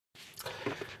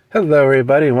Hello,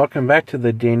 everybody, and welcome back to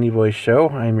the Danny Boy Show.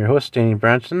 I'm your host, Danny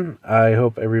Bronson. I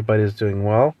hope everybody's doing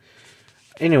well.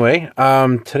 Anyway,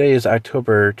 today is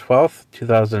October 12th,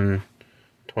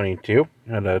 2022.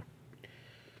 I had to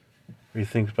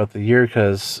rethink about the year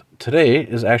because today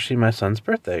is actually my son's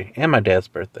birthday and my dad's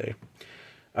birthday.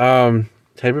 Happy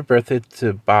birthday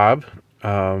to Bob.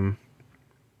 He's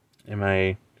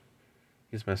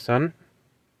my son.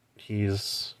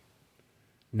 He's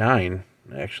 9,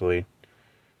 actually.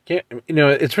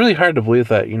 It's really hard to believe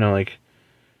that,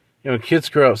 kids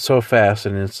grow up so fast,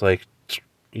 and it's like,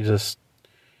 you just,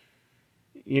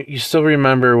 you still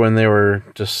remember when they were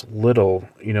just little,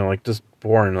 just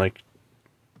born, like,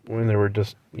 when they were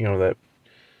just, you know,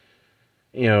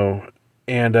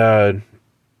 and,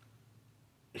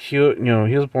 he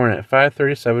was born at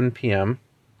 5:37 p.m.,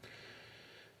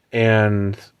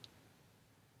 and,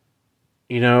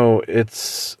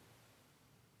 it's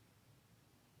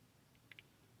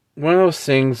one of those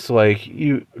things, like,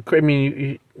 you'll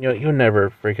never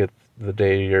forget the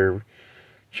day your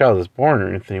child is born or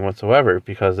anything whatsoever,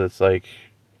 because it's like,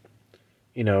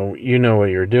 what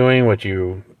you're doing, what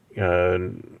you,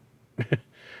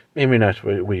 maybe not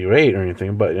what you ate or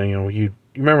anything, but, you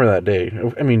remember that day.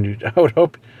 I mean, I would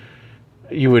hope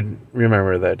you would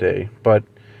remember that day, but,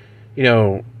 you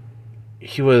know,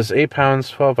 he was 8 pounds,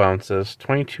 12 ounces,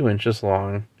 22 inches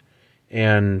long,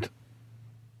 and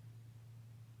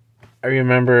I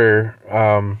remember,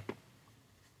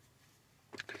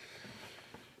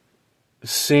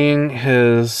 seeing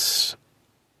his.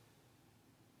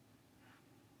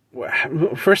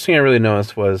 First thing I really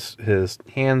noticed was his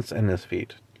hands and his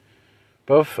feet.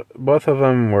 Both of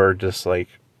them were just like,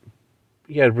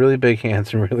 he had really big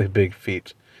hands and really big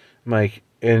feet. Like,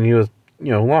 and he was,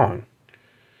 long.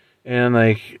 And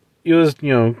like, he was,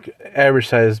 average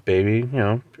sized baby,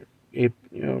 it's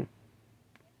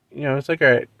like, all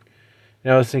right.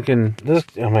 And I was thinking I was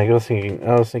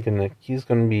thinking that he's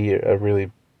going to be a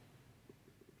really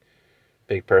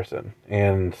big person.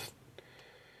 And,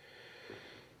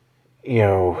 you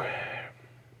know,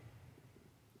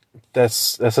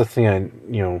 that's the thing I,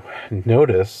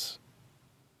 notice.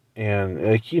 And,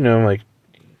 like,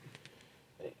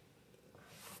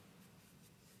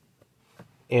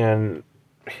 and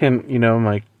him, I'm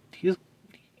like,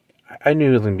 I knew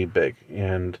he was going to be big.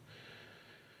 And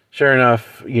sure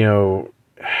enough,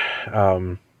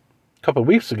 a couple of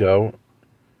weeks ago,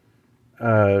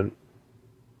 my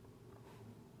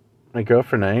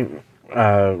girlfriend and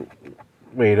I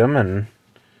weighed him, and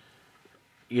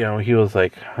he was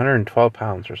like 112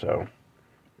 pounds or so.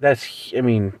 That's, I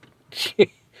mean,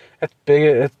 that's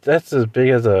big. That's as big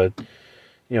as a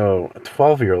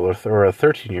 12-year-old or a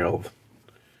 13-year-old.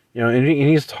 And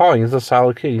he's tall. He's a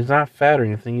solid kid. He's not fat or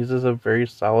anything. He's just a very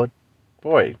solid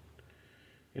boy.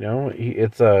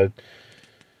 It's a,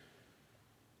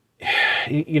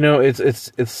 it's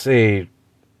a,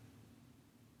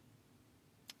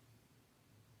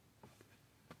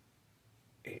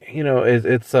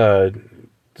 it's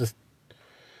just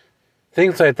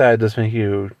things like that just make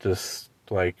you just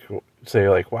like say,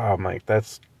 like, wow, Mike,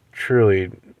 that's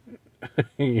truly,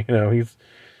 he's,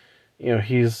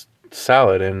 he's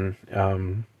solid, and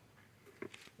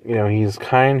he's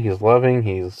kind, he's loving,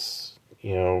 he's,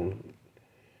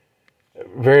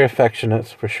 very affectionate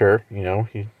for sure.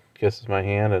 He kisses my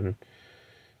hand and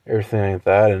everything like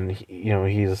that, and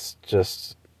he's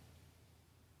just,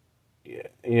 you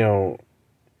know,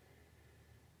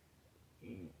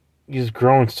 he's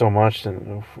grown so much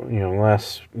in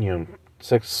last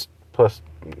 6+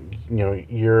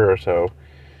 year or so.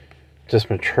 Just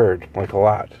matured like a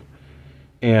lot,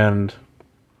 and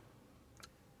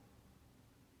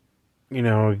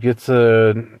get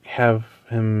to have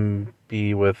him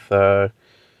be with.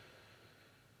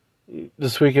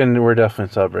 This weekend we're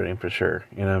definitely celebrating for sure,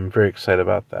 and I'm very excited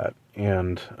about that.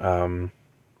 And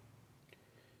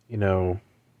you know,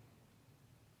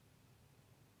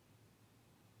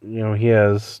 he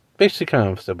has basically kind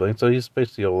of siblings, so he's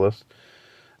basically the oldest.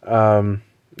 Um,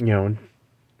 you know,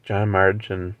 John, Marge,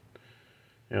 and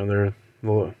they're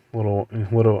little.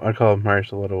 I call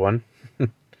Marge the little one.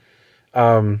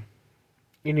 um.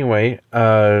 Anyway,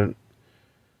 so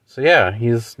yeah,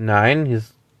 he's 9.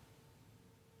 He's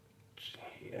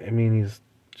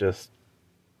just,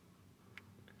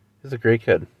 he's a great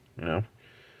kid, So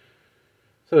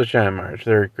is John and Marge.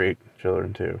 They're great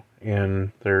children too,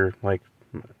 and they're like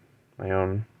my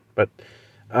own. But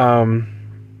um,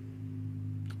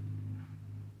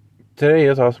 today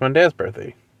is also my dad's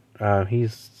birthday.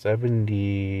 He's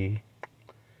 73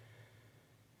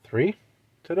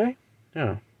 today.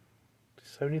 No,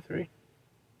 73.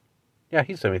 Yeah,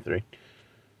 he's 73.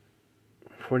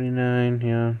 49,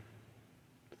 yeah.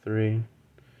 3.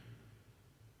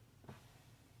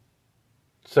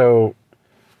 So,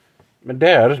 my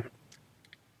dad,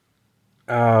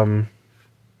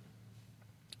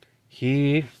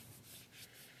 he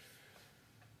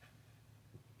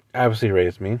obviously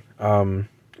raised me.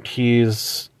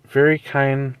 He's very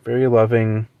kind, very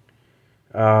loving,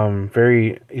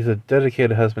 he's a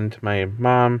dedicated husband to my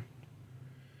mom,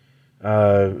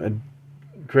 a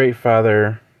great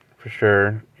father, for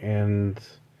sure, and,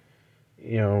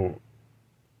 you know,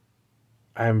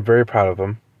 I'm very proud of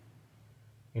him.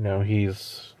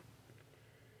 He's,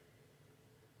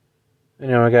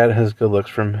 I got his good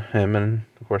looks from him and,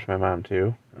 of course, my mom,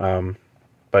 too.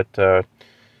 But,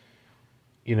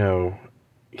 you know,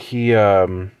 he,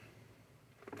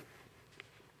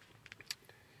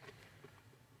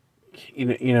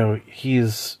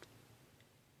 he's,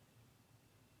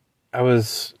 I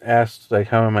was asked, like,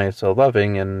 how am I so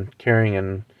loving and caring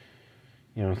and,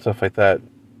 stuff like that.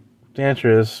 The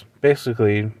answer is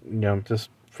basically, just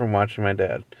from watching my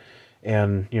dad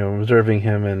and, observing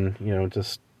him and,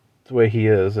 just the way he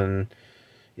is. And,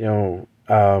 he's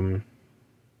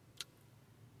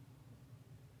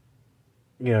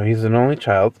an only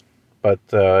child, but,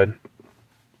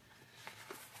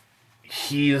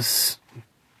 he's,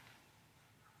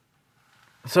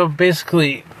 so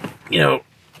basically,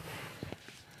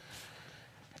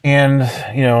 and,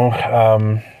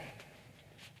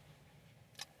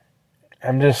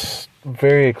 I'm just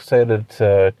very excited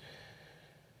to,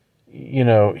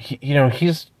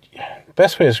 he's,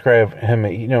 best way to describe him,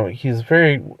 he's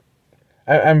very,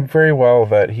 I'm very well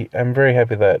that I'm very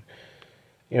happy that,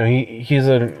 he's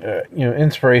an,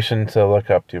 inspiration to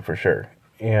look up to for sure.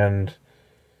 And,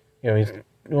 he's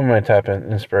one of my top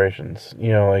inspirations,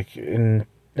 and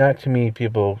not too many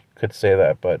people could say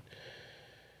that, but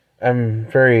I'm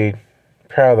very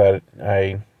proud that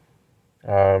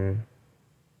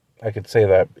I could say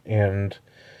that, and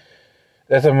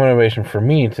that's a motivation for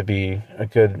me to be a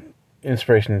good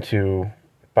inspiration to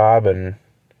Bob and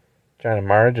John and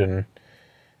Marge, and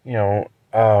you know,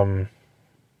 um,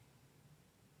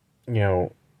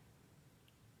 you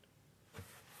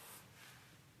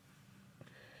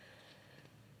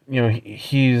know,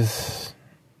 he's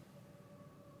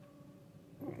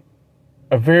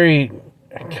a very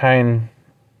kind,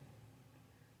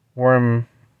 warm,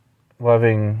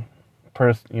 loving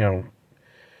person,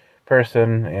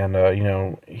 and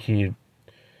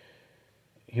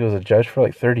he was a judge for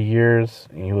like 30 years.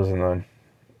 He was in the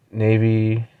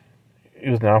Navy. He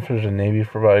was an officer in the Navy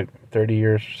for about 30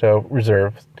 years or so,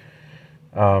 reserve.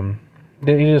 He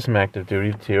did some active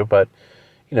duty too, but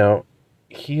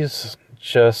he's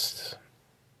just,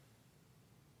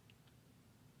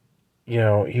 he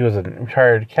was a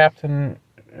retired captain,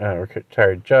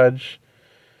 retired judge.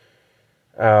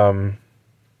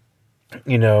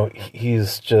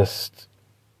 He's just,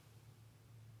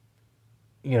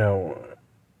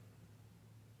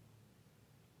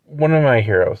 one of my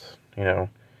heroes,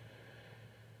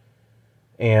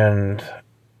 and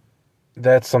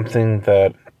that's something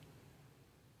that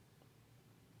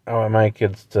I want my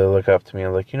kids to look up to me,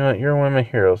 like, you know what, you're one of my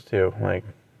heroes too, like,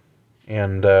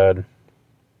 and,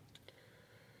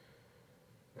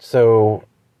 so,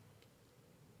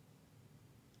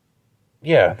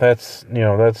 yeah, that's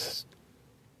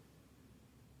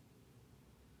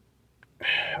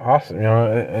awesome,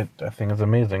 I think it's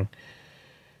amazing.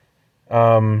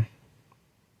 Yeah,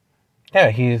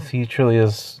 he truly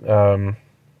is,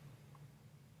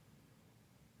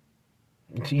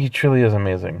 he truly is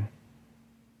amazing.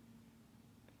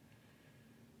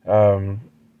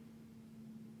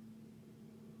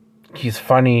 He's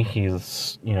funny,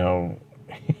 he's,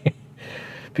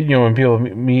 when people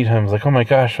meet him, it's like, oh my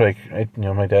gosh, like,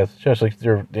 my dad's a judge, like,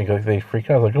 they freak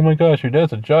out, like, oh my gosh, your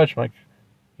dad's a judge. I'm like,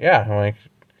 yeah, I'm like,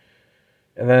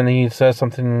 and then he says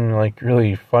something, like,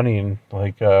 really funny, and,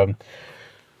 like,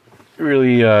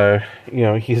 really,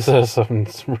 he says some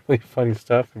really funny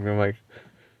stuff, and I'm like,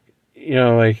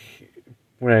 like,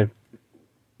 when I,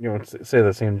 say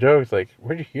the same jokes, like,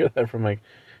 where'd you hear that from? Like,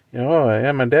 oh,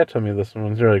 yeah, my dad told me this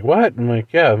one. They're like, what? I'm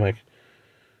like, yeah. I'm like,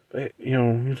 but,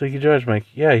 he's like a judge. I'm like,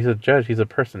 yeah, he's a judge. He's a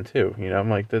person too.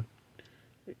 I'm like, that.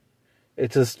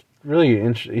 It's just really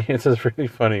interesting. It's just really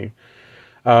funny.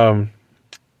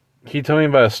 He told me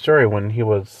about a story when he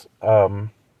was, a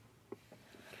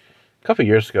couple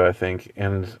years ago, I think,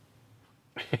 and,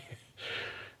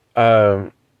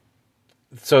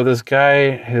 so this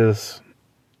guy, his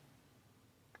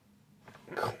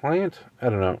client, I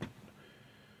don't know,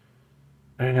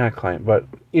 not client, but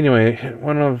anyway,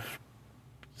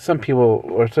 some people,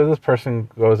 or so this person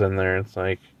goes in there, it's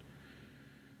like,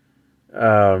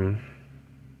 Um,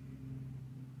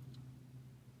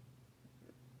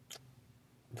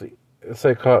 it's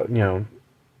like,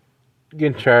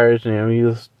 getting charged,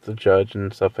 he's the judge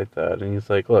and stuff like that. And he's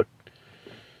like, look,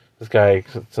 this guy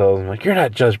tells him, like, you're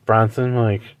not Judge Bronson.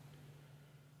 Like,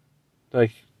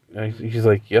 he's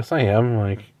like, yes, I am. I'm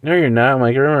like, no, you're not. I'm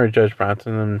like, I remember Judge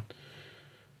Bronson,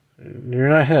 and you're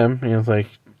not him. And he's like,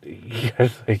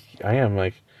 yes, like, I am.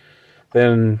 Like,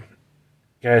 then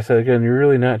guy said again, you're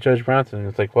really not Judge Bronson. And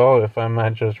it's like, well, if I'm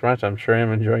not Judge Bronson, I'm sure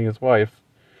I'm enjoying his wife.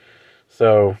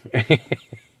 So,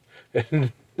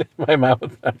 and my mom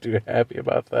was not too happy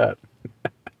about that.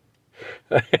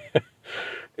 I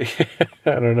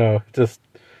don't know. Just,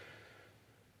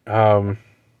 um,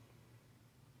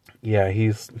 yeah,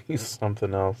 he's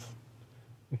something else.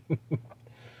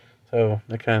 So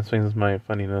that kind of swings my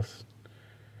funniness.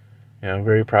 I'm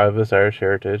very proud of his Irish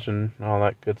heritage and all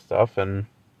that good stuff. And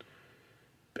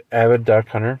avid duck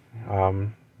hunter.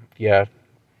 Yeah,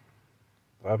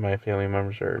 a lot of my family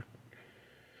members are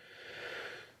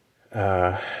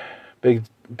uh, big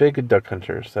duck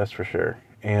hunters. That's for sure.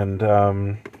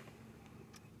 And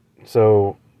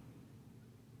so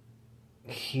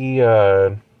he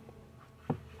so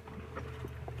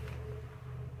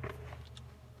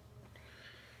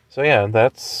yeah,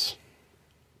 that's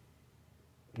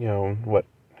what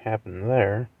happened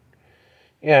there.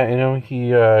 Yeah, he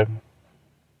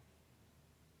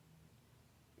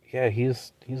yeah,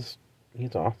 he's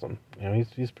awesome.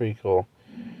 He's pretty cool.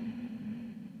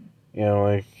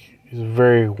 Like he's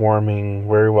very warming,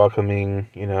 very welcoming,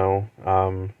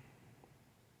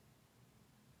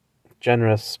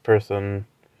 generous person,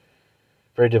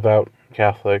 very devout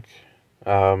Catholic.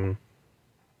 Um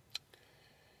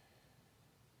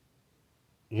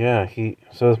yeah,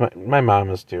 so is my mom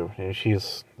is too.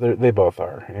 They both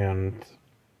are, and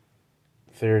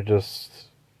they're just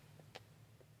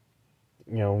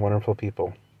wonderful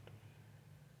people.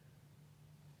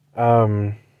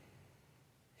 Um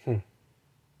hmm.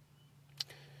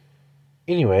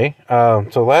 Anyway,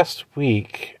 so last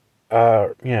week,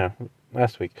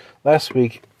 last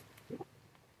week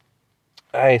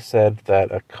I said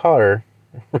that a caller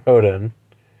wrote in,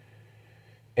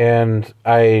 and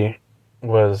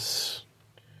was,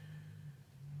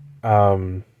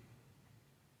 um,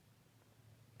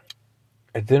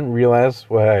 I didn't realize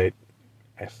what I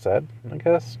said, I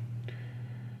guess,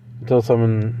 until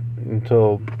someone,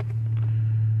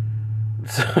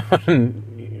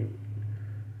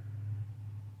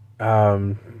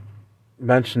 um,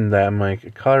 mentioned that. I'm like,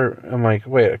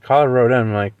 wait, a caller wrote in.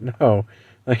 I'm like, no,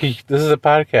 like this is a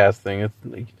podcast thing. It's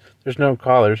like there's no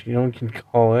callers. No one can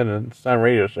call in, and it's not a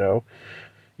radio show.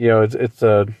 It's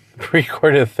a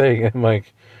pre-recorded thing. I'm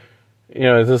like,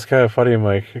 it's just kind of funny. I'm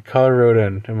like, a caller wrote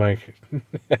in. I'm like,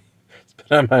 it's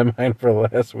been on my mind for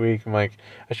the last week. I'm like,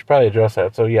 I should probably address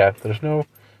that. So yeah, there's no.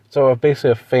 So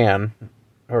basically, a fan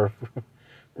or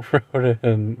wrote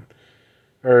in,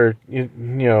 or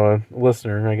a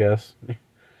listener, I guess,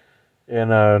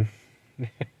 and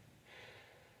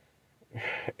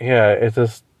yeah, it's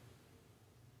just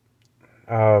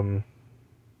um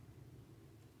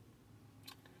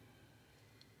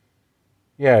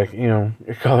yeah, your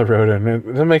color wrote in. It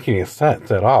doesn't make any sense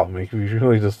at all. Make you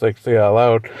really just like say it out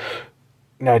loud.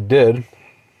 And I did,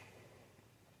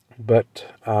 but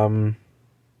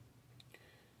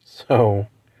so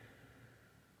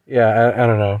yeah, I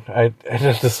don't know. I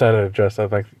just decided to address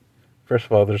that. Like, first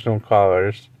of all, there's no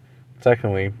callers.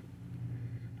 Secondly,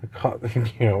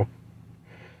 you know,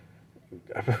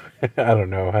 I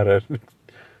don't know how to.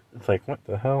 It's like, what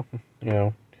the hell, you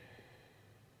know.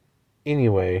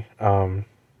 Anyway,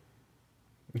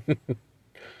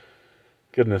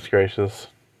 goodness gracious.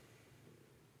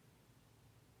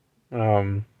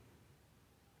 Um.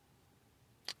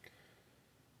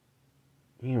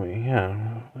 Anyway, yeah.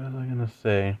 What was I gonna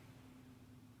say?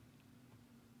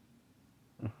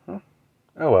 Uh-huh.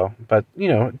 Oh well, but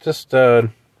just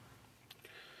been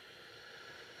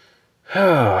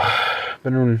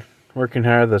working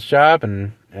hard at this job,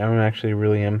 and I'm actually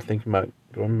really am thinking about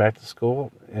going back to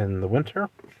school in the winter.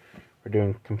 We're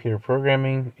doing computer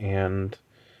programming, and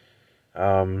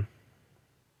um,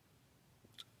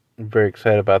 I'm very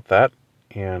excited about that.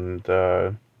 And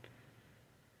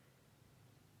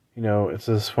it's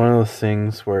just one of those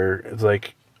things where it's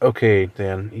like, okay,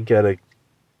 Dan, you gotta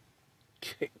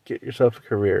get yourself a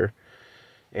career,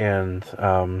 and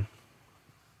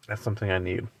that's something I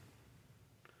need.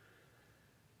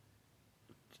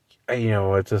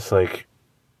 It's just like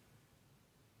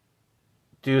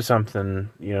do something,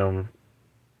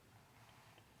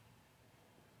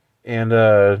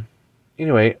 And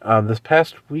anyway, this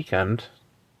past weekend,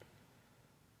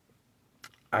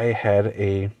 I had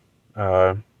a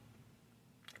uh,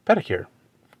 pedicure.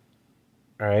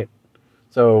 All right,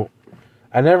 so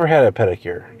I never had a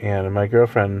pedicure, and my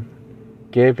girlfriend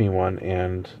gave me one,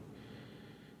 and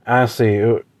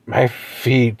honestly, my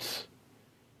feet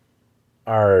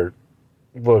are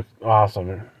look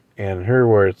awesome, and her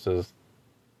words is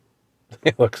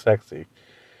they look sexy.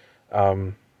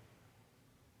 Um,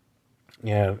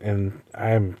 yeah, and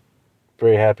I'm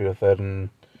very happy with it. And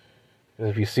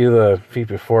if you see the feet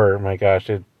before, my gosh,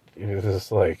 it is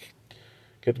just like,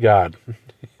 good God,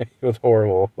 it was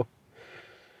horrible,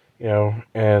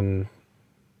 and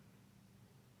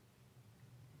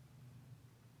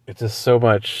it's just so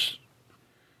much.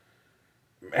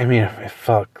 I mean, it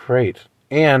felt great,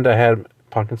 and I had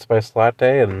pumpkin spice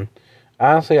latte, and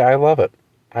honestly, I love it.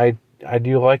 I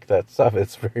do like that stuff.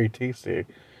 It's very tasty,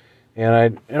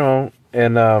 and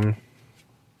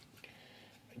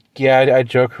yeah, I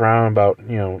joke around about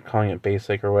calling it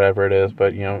basic or whatever it is,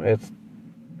 but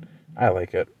I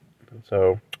like it,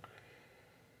 so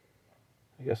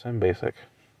I guess I'm basic.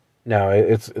 No,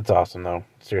 it's awesome though.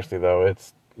 Seriously though,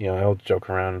 it's I'll joke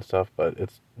around and stuff, but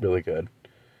it's really good.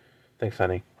 Thanks,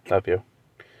 honey. Love you.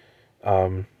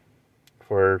 Um,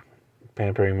 for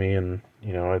pampering me, and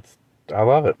I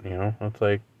love it. It's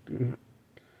like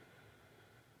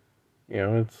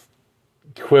it's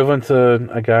equivalent to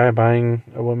a guy buying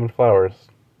a woman flowers.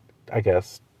 I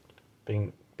guess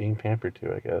being pampered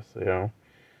to. I guess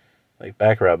like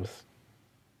back rubs.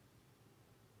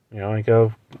 I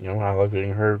go. I love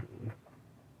getting her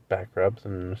back rubs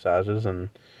and massages, and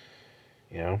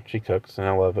she cooks, and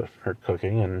I love her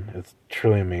cooking, and it's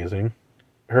truly amazing.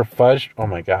 Her fudge, oh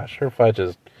my gosh, her fudge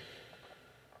is,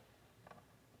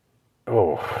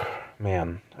 oh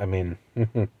man, I mean,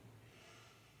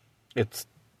 it's,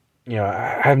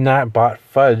 I have not bought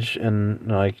fudge in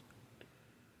like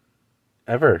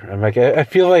ever. I'm like, I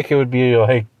feel like it would be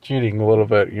like cheating a little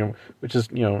bit, which is,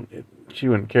 she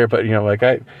wouldn't care, but like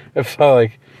I felt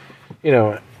like, you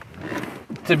know,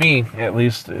 to me at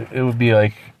least, it would be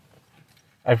like,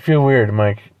 I feel weird. I'm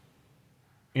like,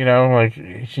 like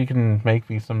she can make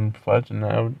me some fudge, and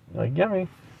I would like yummy,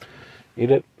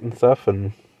 eat it and stuff,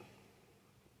 and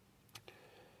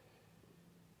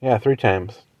yeah, 3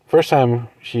 times. First time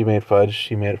she made fudge,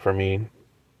 she made it for me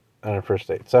on our first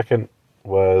date. Second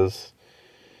was,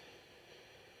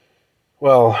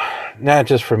 well, not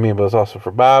just for me, but it was also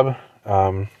for Bob.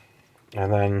 And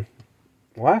then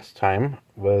last time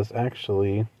was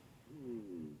actually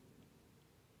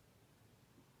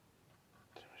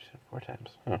 4 times.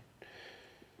 Huh.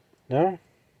 No?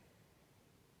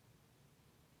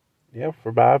 Yeah,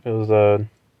 for Bob, it was,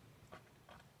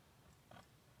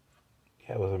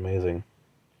 yeah, it was amazing.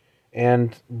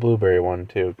 And blueberry one,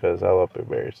 too, because I love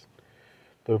blueberries.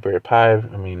 Blueberry pie,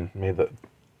 I mean, made the,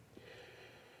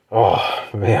 oh,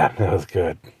 man, that was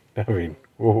good. I mean,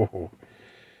 ooh.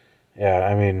 Yeah,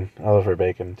 I mean, I love her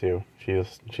bacon too.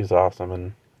 She's awesome.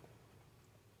 And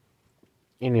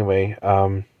anyway,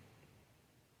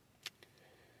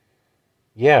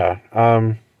 yeah,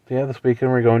 yeah. This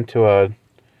weekend we're going to a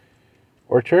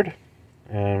orchard,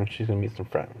 and she's gonna meet some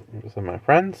of my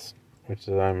friends, which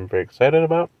I'm very excited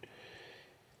about.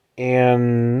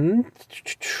 And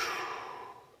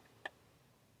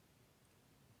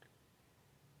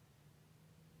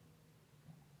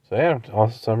so yeah,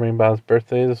 also celebrating Bob's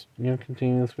birthday this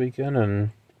continuing this weekend,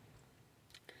 and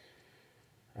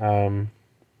um,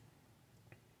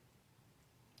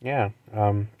 yeah,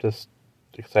 just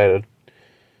excited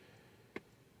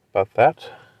about that.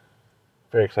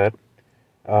 Very excited.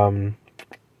 Um,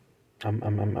 too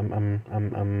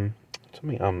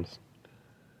many ums.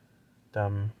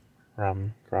 Dum,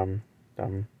 rum,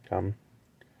 dum.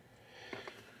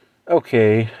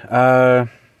 Okay,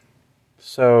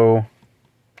 so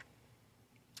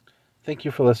thank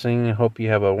you for listening. I hope you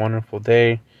have a wonderful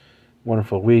day,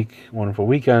 wonderful week, wonderful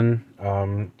weekend.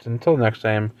 Until next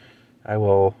time, I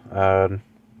will,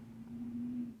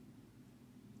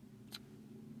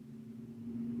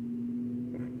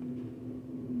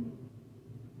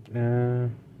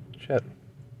 shit.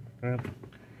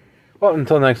 Well,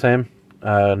 until next time,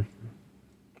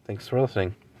 thanks for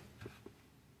listening.